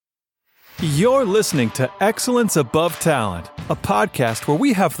You're listening to Excellence Above Talent, a podcast where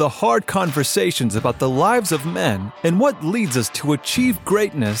we have the hard conversations about the lives of men and what leads us to achieve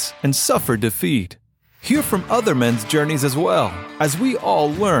greatness and suffer defeat. Hear from other men's journeys as well, as we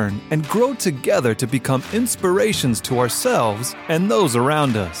all learn and grow together to become inspirations to ourselves and those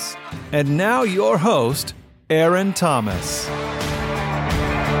around us. And now your host, Aaron Thomas.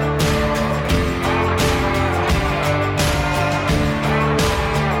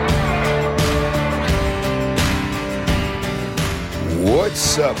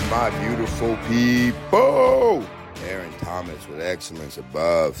 What's up, my beautiful people? Aaron Thomas with Excellence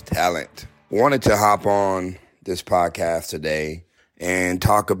Above Talent. Wanted to hop on this podcast today and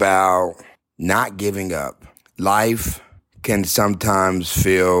talk about not giving up. Life can sometimes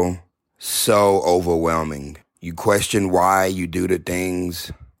feel so overwhelming. You question why you do the things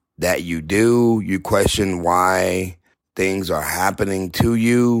that you do. You question why things are happening to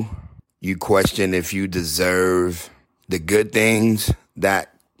you. You question if you deserve the good things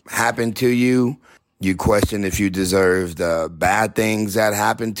that happen to you. You question if you deserve the bad things that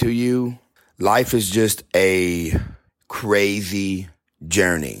happen to you. Life is just a crazy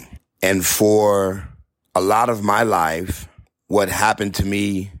journey. And for a lot of my life, what happened to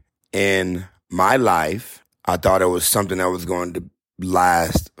me in my life, I thought it was something that was going to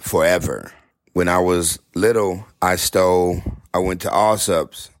last forever. When I was little, I went to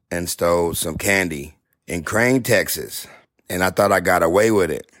Allsup's and stole some candy in Crane, Texas. And I thought I got away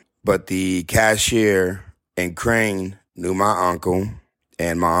with it. But the cashier in Crane knew my uncle,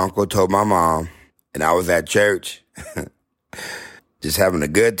 and my uncle told my mom, and I was at church, just having a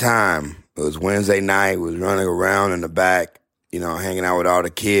good time. It was Wednesday night, was running around in the back, hanging out with all the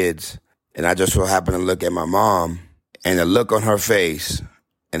kids. And I just so happened to look at my mom, and the look on her face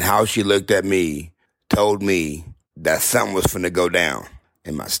and how she looked at me told me that something was finna go down.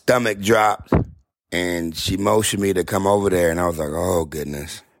 And my stomach dropped. And she motioned me to come over there, and I was like, oh,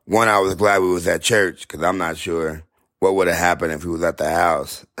 goodness. One, I was glad we was at church, because I'm not sure what would have happened if we was at the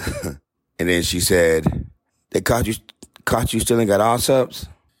house. And then she said, they caught you stealing at Allsup's?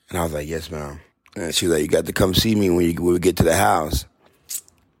 And I was like, yes, ma'am. And she was like, you got to come see me when we get to the house.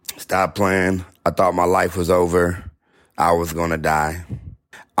 Stop playing. I thought my life was over. I was going to die.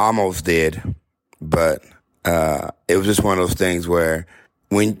 Almost did. But it was just one of those things where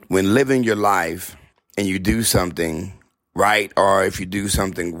when living your life, and you do something right, or if you do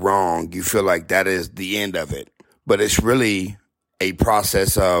something wrong, you feel like that is the end of it. But it's really a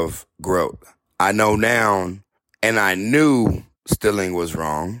process of growth. I know now, and I knew stealing was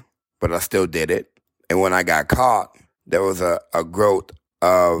wrong, but I still did it. And when I got caught, there was a growth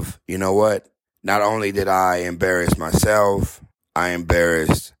of, you know what? Not only did I embarrass myself, I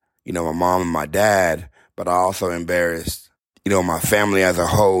embarrassed, my mom and my dad, but I also embarrassed, my family as a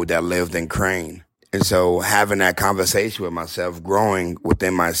whole that lived in Crane. And so having that conversation with myself, growing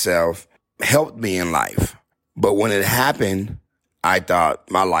within myself, helped me in life. But when it happened, I thought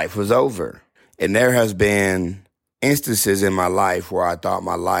my life was over. And there has been instances in my life where I thought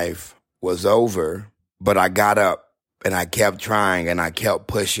my life was over, but I got up and I kept trying and I kept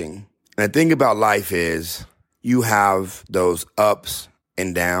pushing. And the thing about life is you have those ups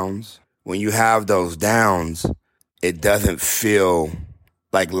and downs. When you have those downs, it doesn't feel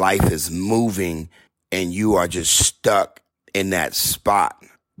like life is moving and you are just stuck in that spot.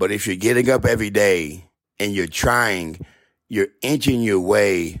 But if you're getting up every day and you're trying, you're inching your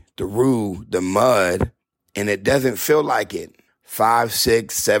way through the mud, and it doesn't feel like it. 5,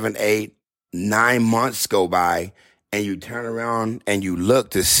 6, 7, 8, 9 months go by, and you turn around and you look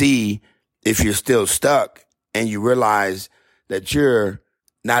to see if you're still stuck, and you realize that you're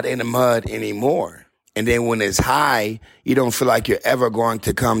not in the mud anymore. And then when it's high, you don't feel like you're ever going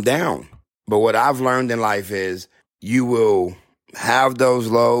to come down. But what I've learned in life is you will have those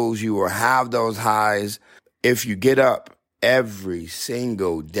lows, you will have those highs if you get up every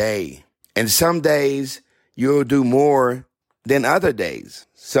single day. And some days you'll do more than other days.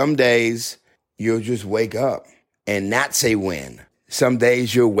 Some days you'll just wake up and that's a win. Some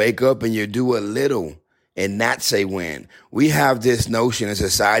days you'll wake up and you'll do a little, and that's a win. We have this notion in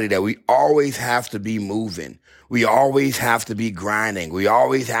society that we always have to be moving. We always have to be grinding. We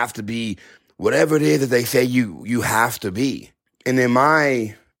always have to be whatever it is that they say you have to be. And in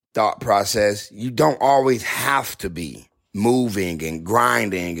my thought process, you don't always have to be moving and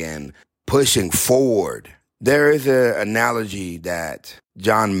grinding and pushing forward. There is an analogy that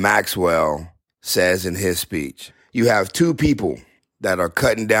John Maxwell says in his speech. You have two people that are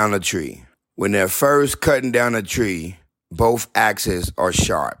cutting down a tree. When they're first cutting down a tree, both axes are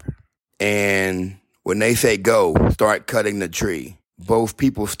sharp. And when they say go, start cutting the tree, both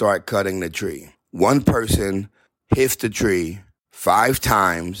people start cutting the tree. One person hits the tree 5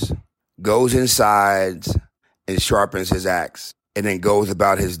 times, goes inside and sharpens his axe, and then goes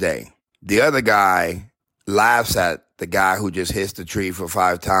about his day. The other guy laughs at the guy who just hits the tree for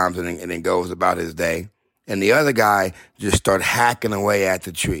 5 times and then goes about his day. And the other guy just starts hacking away at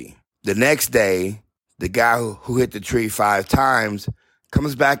the tree. The next day, the guy who hit the tree 5 times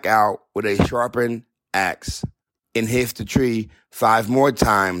comes back out with a sharpened axe and hits the tree 5 more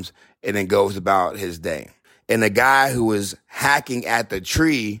times and then goes about his day. And the guy who was hacking at the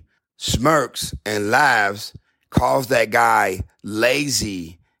tree smirks and laughs, calls that guy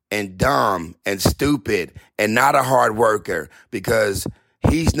lazy and dumb and stupid and not a hard worker because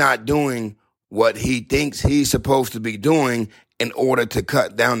he's not doing what he thinks he's supposed to be doing in order to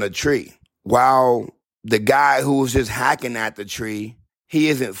cut down the tree. While the guy who was just hacking at the tree, he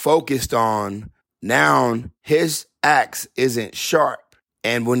isn't focused on now his axe isn't sharp.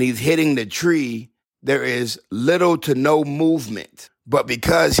 And when he's hitting the tree, there is little to no movement. But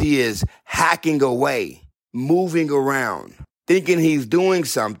because he is hacking away, moving around, thinking he's doing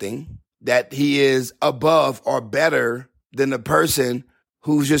something, that he is above or better than the person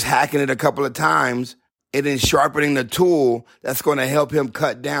who's just hacking it a couple of times and then sharpening the tool that's going to help him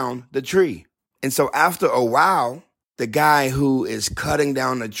cut down the tree. And so after a while, the guy who is cutting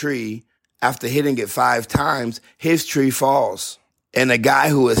down the tree, after hitting it 5 times, his tree falls. And the guy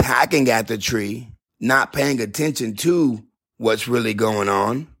who is hacking at the tree, not paying attention to what's really going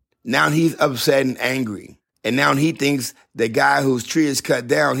on, now he's upset and angry. And now he thinks the guy whose tree is cut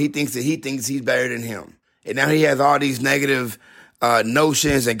down, he thinks he's better than him. And now he has all these negative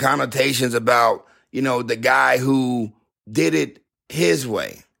notions and connotations about, the guy who did it his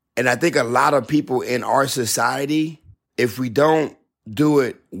way. And I think a lot of people in our society, if we don't do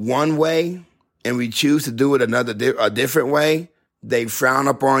it one way and we choose to do it a different way, they frown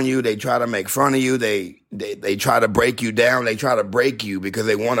upon you. They try to make fun of you. They try to break you down. They try to break you because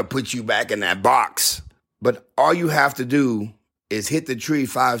they want to put you back in that box. But all you have to do is hit the tree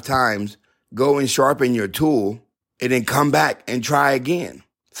 5 times, go and sharpen your tool, and then come back and try again.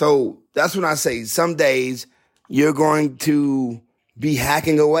 So that's when I say some days you're going to be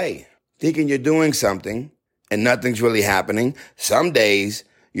hacking away, thinking you're doing something and nothing's really happening. Some days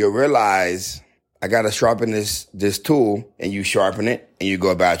you'll realize I got to sharpen this tool, and you sharpen it and you go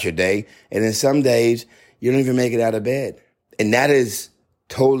about your day. And then some days you don't even make it out of bed. And that is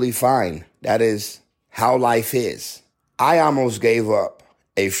totally fine. That is how life is. I almost gave up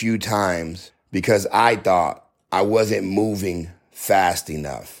a few times because I thought I wasn't moving fast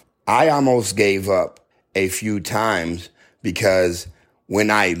enough. I almost gave up a few times because when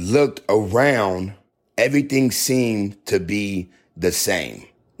I looked around, everything seemed to be the same,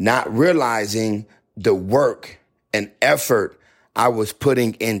 not realizing the work and effort I was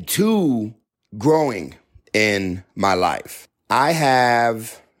putting into growing in my life. I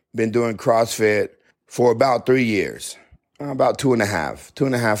have been doing CrossFit for about 3 years, about 3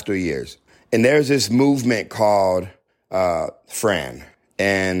 years. And there's this movement called Fran.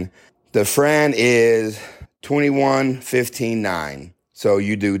 And the Fran is 21-15-9. So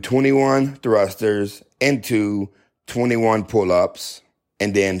you do 21 thrusters into 21 pull-ups,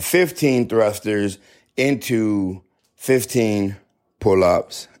 and then 15 thrusters into 15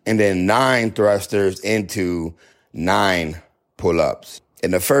 pull-ups, and then 9 thrusters into 9 pull-ups.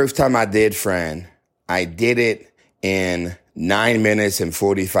 And the first time I did Fran, I did it in 9 minutes and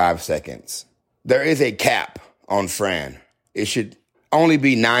 45 seconds. There is a cap on Fran. It should only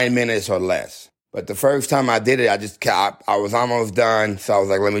be 9 minutes or less. But the first time I did it, I was almost done. So I was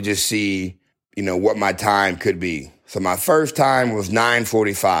like, let me just see, what my time could be. So my first time was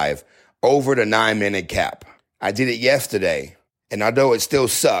 9:45, over the 9-minute cap. I did it yesterday. And although it still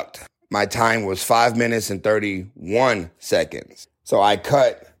sucked, my time was 5 minutes and 31 seconds. So I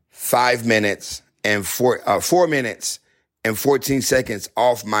cut 5 minutes and 4 minutes and 14 seconds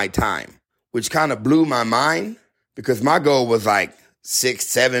off my time, which kind of blew my mind because my goal was like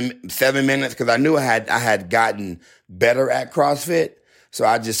 7 minutes because I knew I had gotten better at CrossFit. So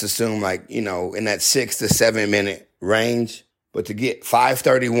I just assumed in that 6 to 7 minute range. But to get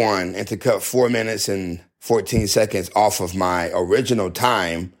 5:31 and to cut 4 minutes and 14 seconds off of my original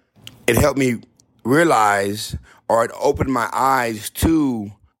time, it helped me realize, or it opened my eyes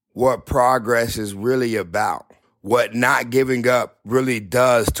to what progress is really about, what not giving up really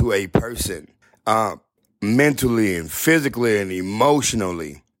does to a person, mentally and physically and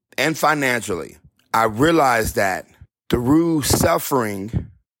emotionally and financially. I realized that through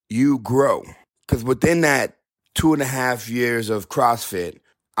suffering, you grow. Because within that 2.5 years of CrossFit,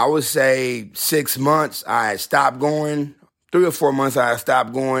 I would say 6 months, I had stopped going. 3 or 4 months I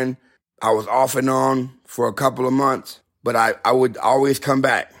stopped going. I was off and on for a couple of months, but I would always come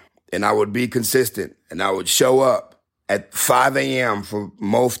back and I would be consistent and I would show up at 5 a.m. for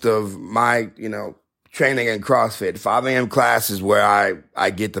most of my, training in CrossFit. 5 a.m. class is where I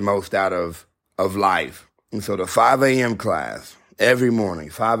get the most out of life. And so the 5 a.m. class, every morning,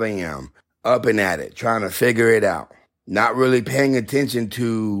 5 a.m., up and at it, trying to figure it out, not really paying attention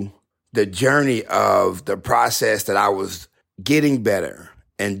to the journey of the process that I was getting better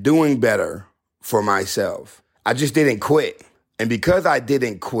and doing better for myself. I just didn't quit. And because I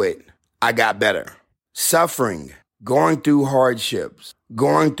didn't quit, I got better. Suffering, going through hardships,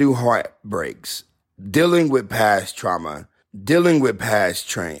 going through heartbreaks, dealing with past trauma, dealing with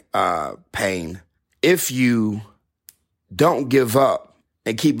past pain. If you don't give up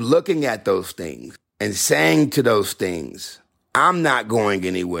and keep looking at those things and saying to those things, I'm not going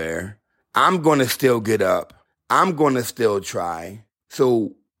anywhere. I'm going to still get up. I'm going to still try.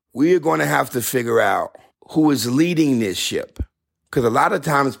 So we're going to have to figure out who is leading this ship. Because a lot of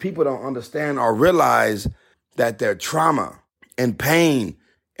times people don't understand or realize that their trauma and pain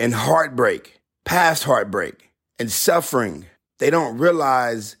and heartbreak, past heartbreak and suffering, they don't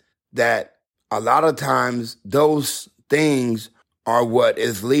realize that a lot of times those things are what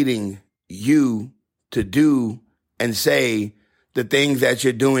is leading you to do and say the things that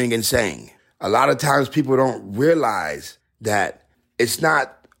you're doing and saying. A lot of times people don't realize that it's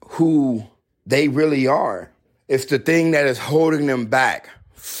not who they really are. It's the thing that is holding them back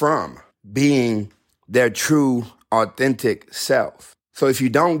from being their true, authentic self. So if you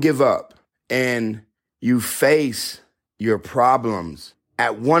don't give up and you face your problems,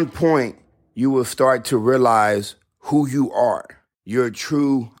 at one point you will start to realize who you are, your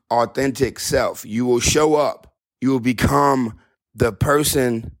true, authentic self. You will show up. You will become the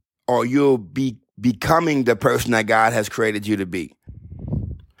person, or you'll be becoming the person that God has created you to be.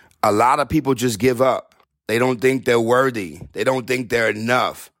 A lot of people just give up. They don't think they're worthy. They don't think they're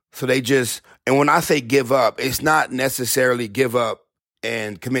enough. So they just, and when I say give up, it's not necessarily give up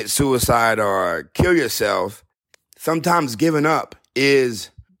and commit suicide or kill yourself. Sometimes giving up is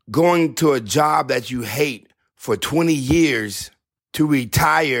going to a job that you hate for 20 years to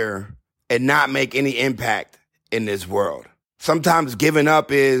retire and not make any impact in this world. Sometimes giving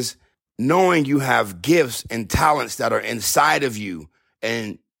up is knowing you have gifts and talents that are inside of you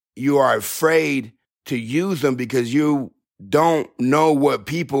and you are afraid to use them because you don't know what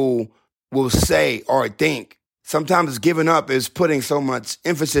people will say or think. Sometimes giving up is putting so much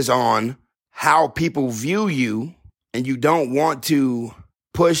emphasis on how people view you, and you don't want to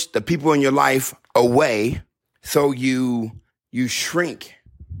push the people in your life away, so you shrink.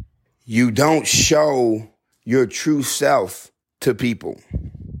 You don't show your true self to people.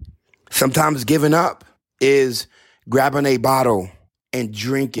 Sometimes giving up is grabbing a bottle and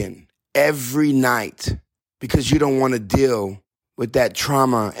drinking every night because you don't want to deal with that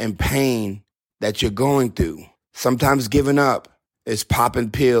trauma and pain that you're going through. Sometimes giving up is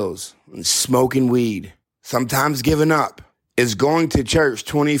popping pills and smoking weed. Sometimes giving up is going to church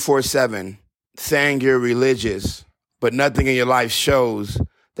 24/7, saying you're religious, but nothing in your life shows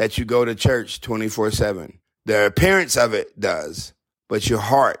that you go to church 24/7. The appearance of it does, but your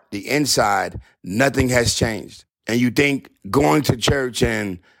heart, the inside, nothing has changed. And you think going to church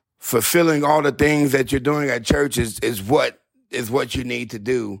and fulfilling all the things that you're doing at church is what you need to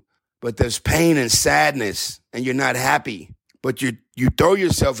do. But there's pain and sadness and you're not happy. But you throw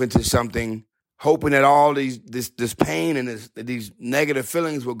yourself into something hoping that all this pain and these negative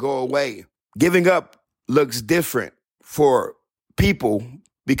feelings will go away. Giving up looks different for people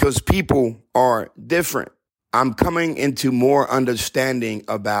because people are different. I'm coming into more understanding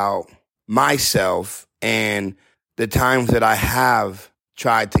about myself and the times that I have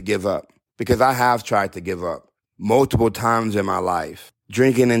tried to give up, because I have tried to give up multiple times in my life.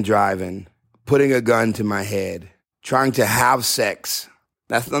 Drinking and driving, putting a gun to my head, trying to have sex.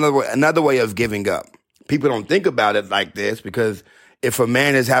 That's another way of giving up. People don't think about it like this, because if a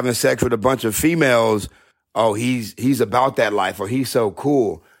man is having sex with a bunch of females, oh, he's about that life, or he's so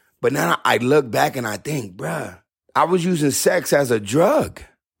cool. But now I look back and I think, bruh, I was using sex as a drug.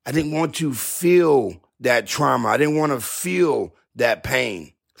 I didn't want to feel that trauma. I didn't want to feel that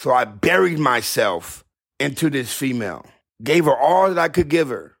pain. So I buried myself into this female, gave her all that I could give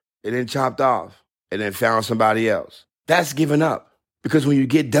her, and then chopped off, and then found somebody else. That's giving up. Because when you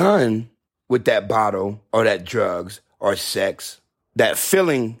get done with that bottle or that drugs or sex, that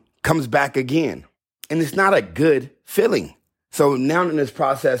feeling comes back again. And it's not a good feeling. So now in this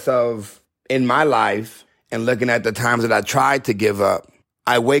process of, in my life, and looking at the times that I tried to give up,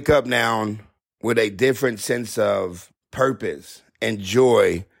 I wake up now with a different sense of purpose, and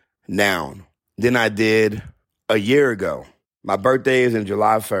joy now than I did a year ago. My birthday is in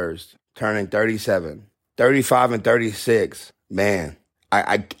July 1st, turning 37. 35 and 36, man,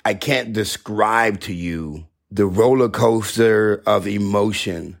 I can't describe to you the roller coaster of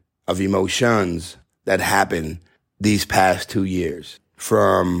emotions that happened these past 2 years.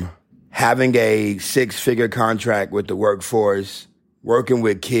 From having a 6-figure contract with the workforce, working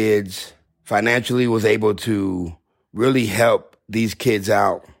with kids, financially was able to really help these kids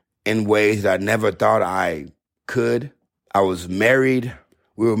out in ways that I never thought I could. I was married.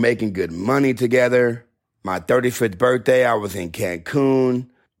 We were making good money together. My 35th birthday, I was in Cancun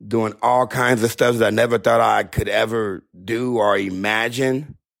doing all kinds of stuff that I never thought I could ever do or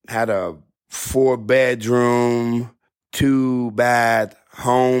imagine. Had a 4-bedroom, 2-bath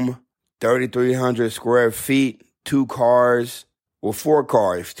home, 3,300 square feet, 2 cars, 4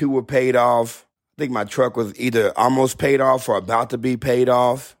 cars. 2 were paid off. I think my truck was either almost paid off or about to be paid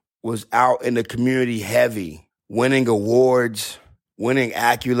off. Was out in the community heavy, winning awards, winning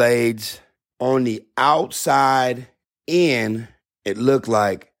accolades. On the outside in, it looked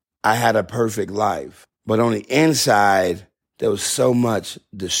like I had a perfect life. But on the inside, there was so much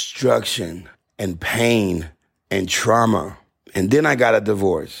destruction and pain and trauma. And then I got a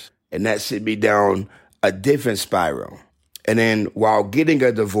divorce, and that sent me down a different spiral. And then while getting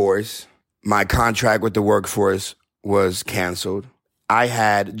a divorce, my contract with the workforce was canceled. I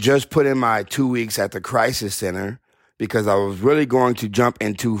had just put in my 2 weeks at the crisis center because I was really going to jump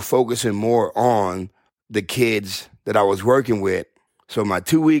into focusing more on the kids that I was working with. So my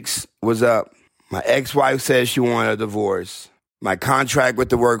 2 weeks was up. My ex-wife said she wanted a divorce. My contract with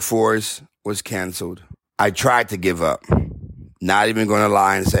the workforce was canceled. I tried to give up. Not even going to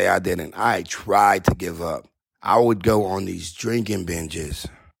lie and say I didn't. I tried to give up. I would go on these drinking binges.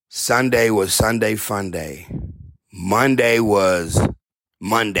 Sunday was Sunday fun day. Monday was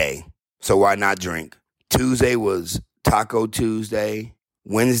Monday, so why not drink? Tuesday was Taco Tuesday.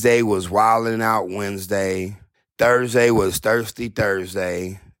 Wednesday was Wildin' Out Wednesday. Thursday was Thirsty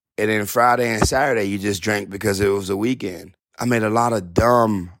Thursday. And then Friday and Saturday, you just drank because it was a weekend. I made a lot of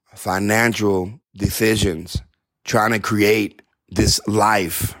dumb financial decisions trying to create this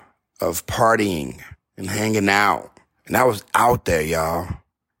life of partying and hanging out. And I was out there, y'all.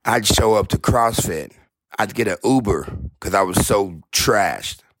 I'd show up to CrossFit. I'd get an Uber because I was so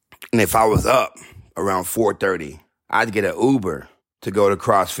trashed. And if I was up around 4:30, I'd get an Uber to go to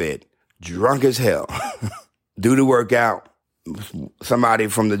CrossFit, drunk as hell, do the workout. Somebody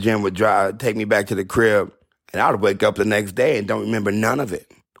from the gym would take me back to the crib, and I would wake up the next day and don't remember none of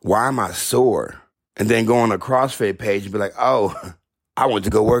it. Why am I sore? And then go on the CrossFit page and be like, oh, I went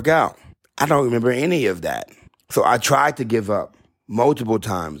to go work out. I don't remember any of that. So I tried to give up multiple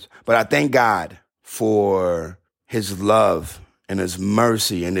times, but I thank God for his love and his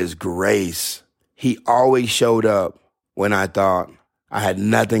mercy and his grace. He always showed up when I thought I had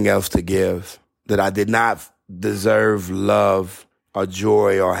nothing else to give, that I did not deserve love or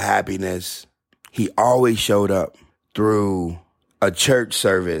joy or happiness. He always showed up through a church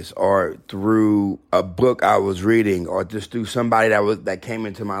service or through a book I was reading or just through somebody that came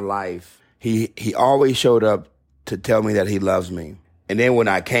into my life. He always showed up to tell me that he loves me. And then when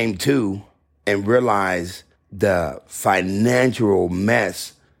I came to and realized the financial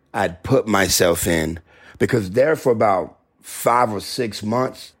mess I'd put myself in, because there for about 5 or 6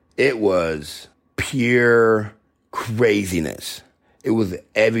 months, it was pure craziness. It was an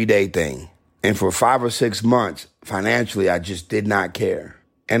everyday thing. And for 5 or 6 months, financially, I just did not care.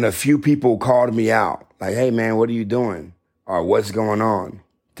 And a few people called me out, like, hey, man, what are you doing? Or what's going on?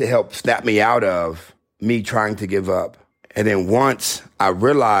 To help snap me out of me trying to give up. And then once I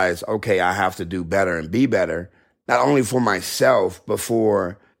realized, okay, I have to do better and be better, not only for myself, but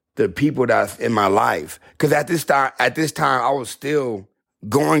for the people that's in my life. Because at this time, I was still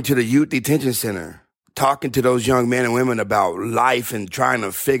going to the youth detention center, talking to those young men and women about life and trying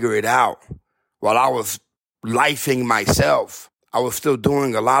to figure it out. While I was lifing myself, I was still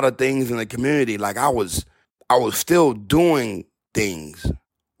doing a lot of things in the community. Like I was still doing things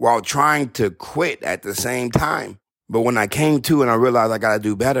while trying to quit at the same time. But when I came to and I realized I got to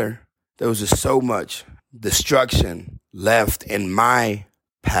do better, there was just so much destruction left in my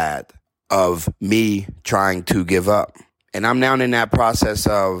path of me trying to give up. And I'm now in that process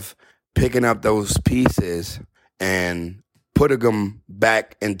of picking up those pieces and putting them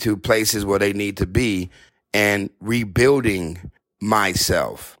back into places where they need to be and rebuilding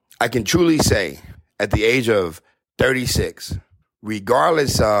myself. I can truly say at the age of 36,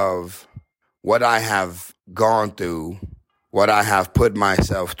 regardless of what I have gone through, what I have put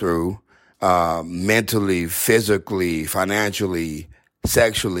myself through, mentally, physically, financially,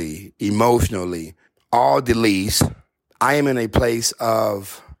 sexually, emotionally, all the least. I am in a place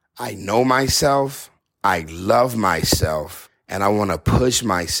of I know myself, I love myself, and I want to push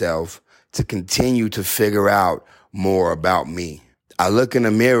myself to continue to figure out more about me. I look in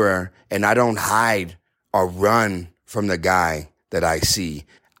the mirror and I don't hide or run from the guy that I see.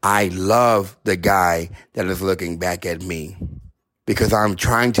 I love the guy that is looking back at me because I'm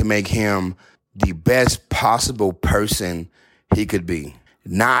trying to make him the best possible person he could be.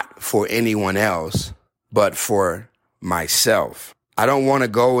 Not for anyone else, but for myself. I don't want to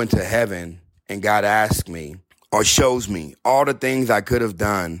go into heaven and God asks me or shows me all the things I could have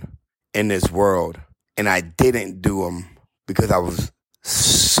done in this world, and I didn't do them because I was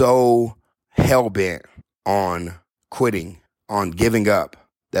so hell-bent on quitting, on giving up,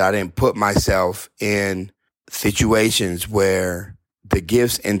 that I didn't put myself in situations where the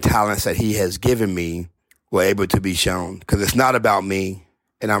gifts and talents that he has given me were able to be shown. Because it's not about me,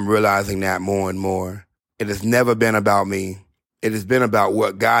 and I'm realizing that more and more. It has never been about me. It has been about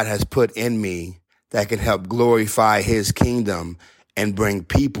what God has put in me that can help glorify his kingdom and bring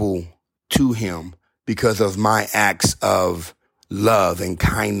people to him because of my acts of love and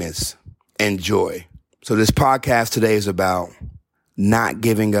kindness and joy. So this podcast today is about not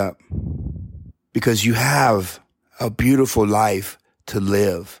giving up, because you have a beautiful life to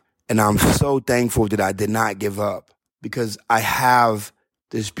live. And I'm so thankful that I did not give up, because I have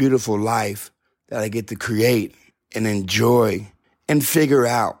this beautiful life that I get to create and enjoy and figure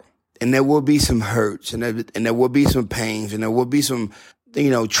out. And there will be some hurts and there will be some pains and there will be some,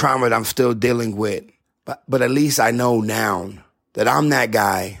 trauma that I'm still dealing with. But at least I know now that I'm that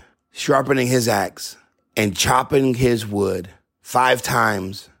guy sharpening his axe and chopping his wood 5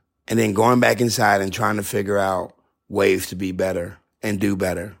 times and then going back inside and trying to figure out ways to be better and do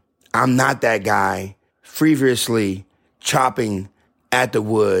better. I'm not that guy feverishly chopping at the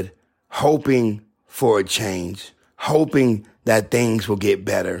wood, hoping for a change, hoping that things will get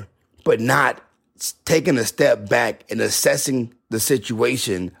better, but not taking a step back and assessing the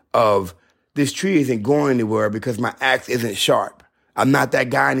situation of this tree isn't going anywhere because my axe isn't sharp. I'm not that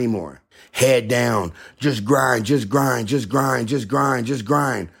guy anymore. Head down, just grind, just grind, just grind, just grind, just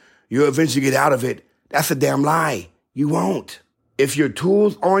grind. You'll eventually get out of it. That's a damn lie. You won't. If your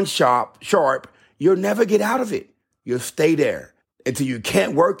tools aren't sharp, you'll never get out of it. You'll stay there until you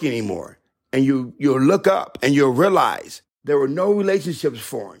can't work anymore. And you'll look up and you'll realize there were no relationships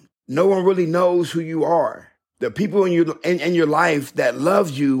formed. No one really knows who you are. The people in your life that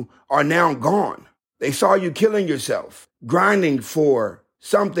loved you are now gone. They saw you killing yourself, grinding for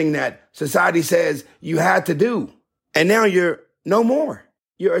something that society says you had to do. And now you're no more.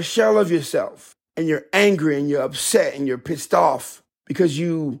 You're a shell of yourself. And you're angry and you're upset and you're pissed off because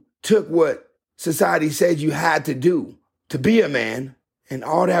you took what society said you had to do to be a man. And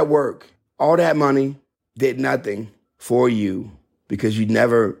all that work, all that money did nothing for you because you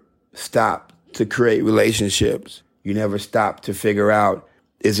never stopped to create relationships. You never stopped to figure out,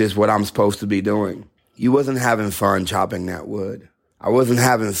 is this what I'm supposed to be doing? You wasn't having fun chopping that wood. I wasn't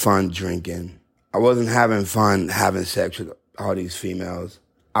having fun drinking. I wasn't having fun having sex with all these females.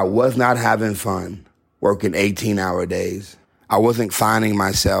 I was not having fun working 18-hour days. I wasn't finding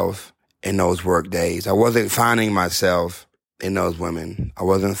myself in those work days. I wasn't finding myself in those women. I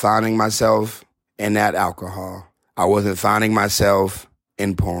wasn't finding myself in that alcohol. I wasn't finding myself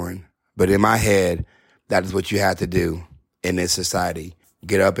in porn. But in my head, that is what you had to do in this society.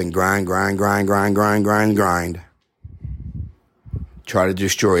 Get up and grind, grind, grind, grind, grind, grind, grind. Try to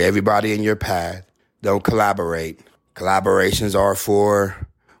destroy everybody in your path. Don't collaborate. Collaborations are for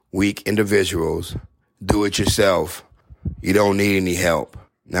weak individuals. Do it yourself. You don't need any help.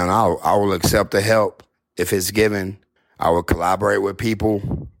 Now, I will accept the help if it's given. I will collaborate with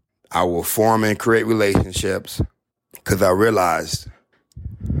people. I will form and create relationships because I realized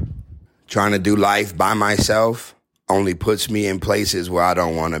trying to do life by myself only puts me in places where I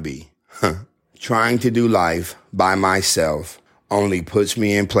don't want to be. Trying to do life by myself only puts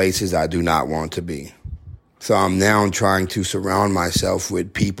me in places I do not want to be. So I'm now trying to surround myself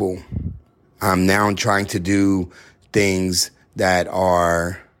with people. I'm now trying to do things that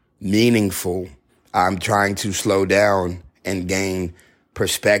are meaningful. I'm trying to slow down and gain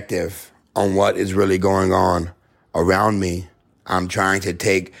perspective on what is really going on around me. I'm trying to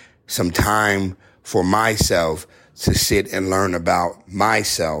take some time for myself to sit and learn about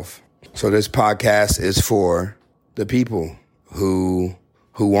myself. So this podcast is for the people who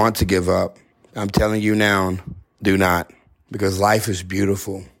want to give up. I'm telling you now, do not, because life is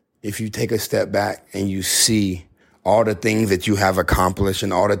beautiful. If you take a step back and you see all the things that you have accomplished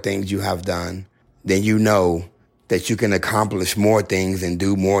and all the things you have done, then you know that you can accomplish more things and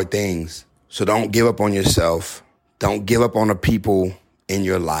do more things. So don't give up on yourself. Don't give up on the people in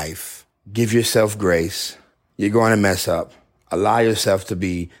your life. Give yourself grace. You're going to mess up. Allow yourself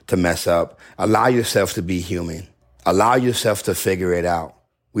to mess up. Allow yourself to be human. Allow yourself to figure it out.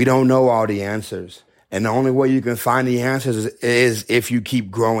 We don't know all the answers. And the only way you can find the answers is if you keep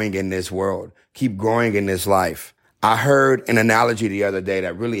growing in this world, keep growing in this life. I heard an analogy the other day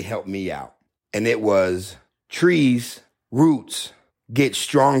that really helped me out. And it was trees' roots get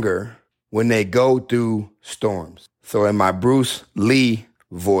stronger when they go through storms. So in my Bruce Lee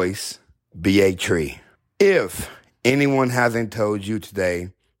voice, be a tree. If anyone hasn't told you today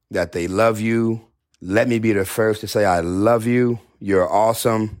that they love you, let me be the first to say I love you. You're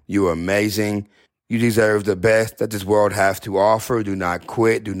awesome. You're amazing. You deserve the best that this world has to offer. Do not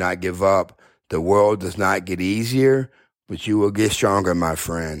quit. Do not give up. The world does not get easier, but you will get stronger, my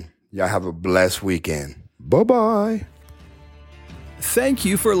friend. Y'all have a blessed weekend. Bye-bye. Thank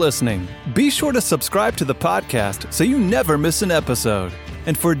you for listening. Be sure to subscribe to the podcast so you never miss an episode.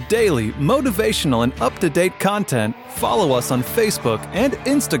 And for daily motivational and up-to-date content, follow us on Facebook and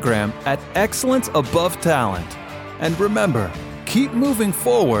Instagram at Excellence Above Talent. And remember, keep moving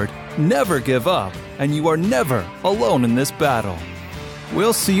forward, never give up, and you are never alone in this battle.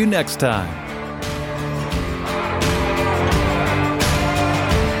 We'll see you next time.